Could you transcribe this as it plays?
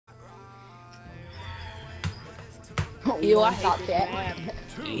Ew, I hate that.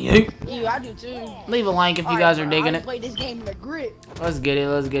 Ew, I do too. Leave a like if you guys are digging it. Play this game in the grip. Let's get it.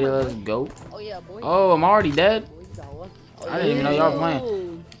 Let's get it. Let's go. Oh yeah, boy. Oh, I'm already dead. Oh, I didn't even know y'all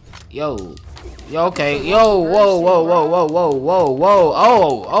playing. Yo. Yo, okay. Yo, whoa, whoa, whoa, whoa, whoa, whoa,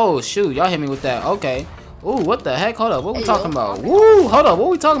 whoa. Oh, shoot. Y'all hit me with that. Okay. Ooh, what the heck? Hold up. What we talking about? Woo, hold up. What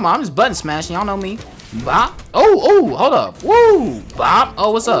we talking about? I'm just button smashing. Y'all know me. Bop. Oh, hold up. Woo. Bop.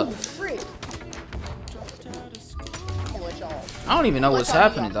 Oh, what's up? I don't even know what's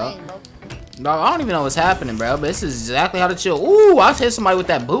happening, dog. Dog, I don't even know what's happening, bro. But this is exactly how to chill. Ooh, I hit somebody with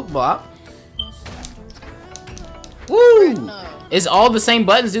that boot bop. Woo. Is all the same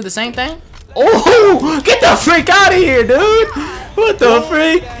buttons do the same thing? Oh, get the freak out of here, dude. What the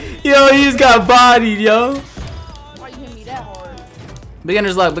freak? Yo, he just got bodied, yo. Why you hit me that hard?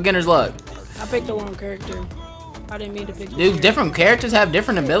 Beginner's luck, beginner's luck. I picked the wrong character. I didn't mean to pick. Dude, different characters have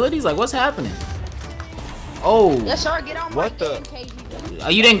different abilities? Like, what's happening? Oh. Yes, sir. Get on what the? Oh,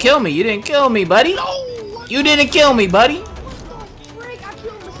 you didn't kill me. You didn't kill me, buddy. No, you didn't kill me, buddy. Frick, I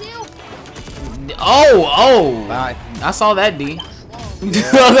killed myself. Oh. Bye. I saw that, D.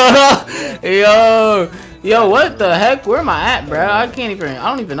 Yo, what the heck? Where am I at, bro? I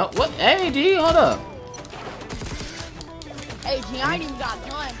don't even know. What? Hey, G, hold up. Hey, G, I ain't even got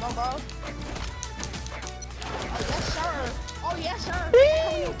done, bro. Oh, yes, sir.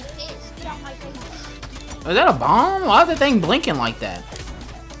 Get out my face. Is that a bomb? Why is that thing blinking like that?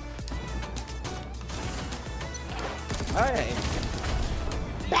 Hey.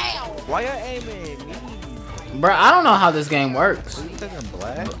 Bam. Why you aiming at me? Bro, I don't know how this game works. Are you thinking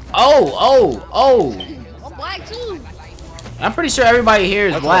black? Oh. I'm black too. I'm pretty sure everybody here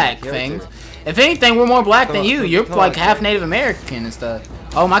is black, Fangz. If anything, we're more black than you. You're like half Native American and stuff.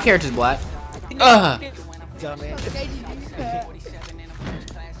 Oh, my character's black.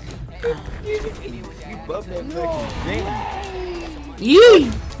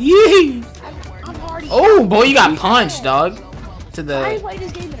 Yee. Oh, boy, you got punched, dog. To the. I played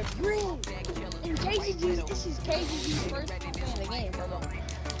this game in a grill. And this is KiiD's first game in the game,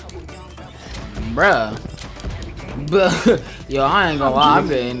 Bruh. Yo, I ain't gonna lie,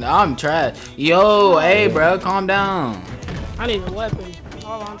 I'm trash. Yo, hey, bro, calm down. I need a weapon.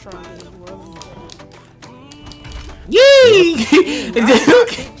 All I'm trying to do is weapon. Yee!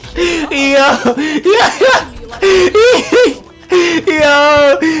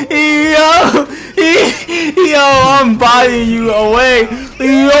 Yo, I'm biting you away.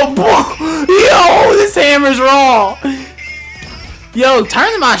 Yo, this hammer's raw. Yo,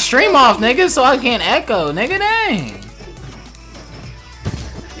 turn my stream off, nigga, so I can't echo, nigga, dang.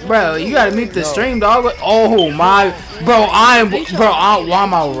 Bro, you gotta mute the stream, dog. Oh my, bro, why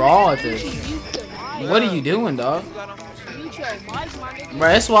am I raw at this? What are you doing, dog? Bro,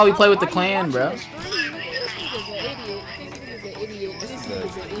 that's why we play with the clan, bro.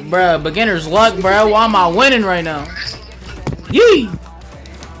 Bro, beginner's luck, bro. Why am I winning right now? Yee!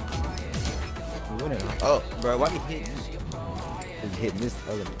 Oh, bro, why you hitting? Hitting this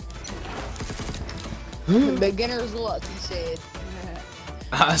other one. Beginner's luck, he said.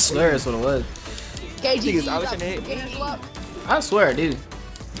 I swear that's what it was. KG, beginner's luck. I swear, dude.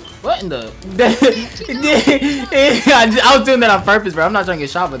 What in the? I was doing that on purpose, bro. I'm not trying to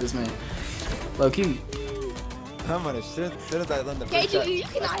get shot by this man. Low key. I'm gonna shoot as I learn the first KG, you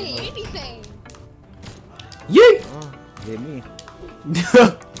cannot hit anything. Yeet! Oh, hit me.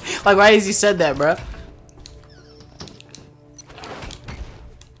 Like, why has he said that, bro?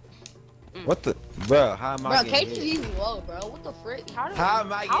 What the? Bro, how am I getting hit? KG's even low, bro. What the frick? How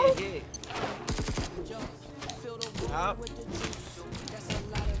am I getting hit? How?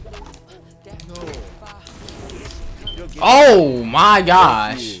 No. Oh my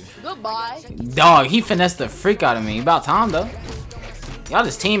gosh. Goodbye. Dog, he finessed the freak out of me. About time, though. Y'all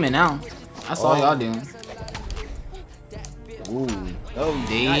just teaming now. That's all y'all doing. Ooh. Oh,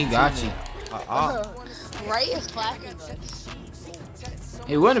 D got you. Ray is clapping.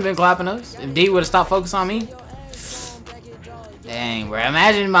 He wouldn't have been clapping us if D would have stopped focusing on me. Dang, bro.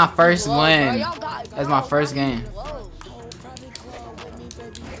 Imagine my first win. That's my first game.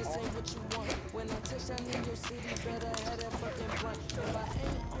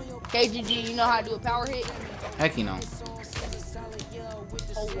 KGG, you know how to do a power hit? Heck, you know.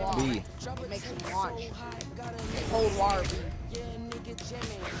 Hold water. B. Make some launch. Hold water.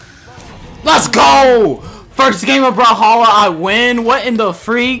 Let's go! First game of Brawlhalla, I win. What in the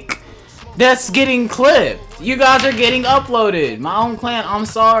freak? That's getting clipped. You guys are getting uploaded. My own clan, I'm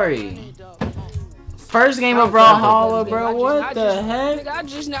sorry. First game of Brawlhalla, bro. What the heck? I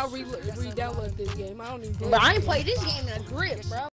just now re-downloaded this game. I don't even. But I ain't played this game in a grip, bro.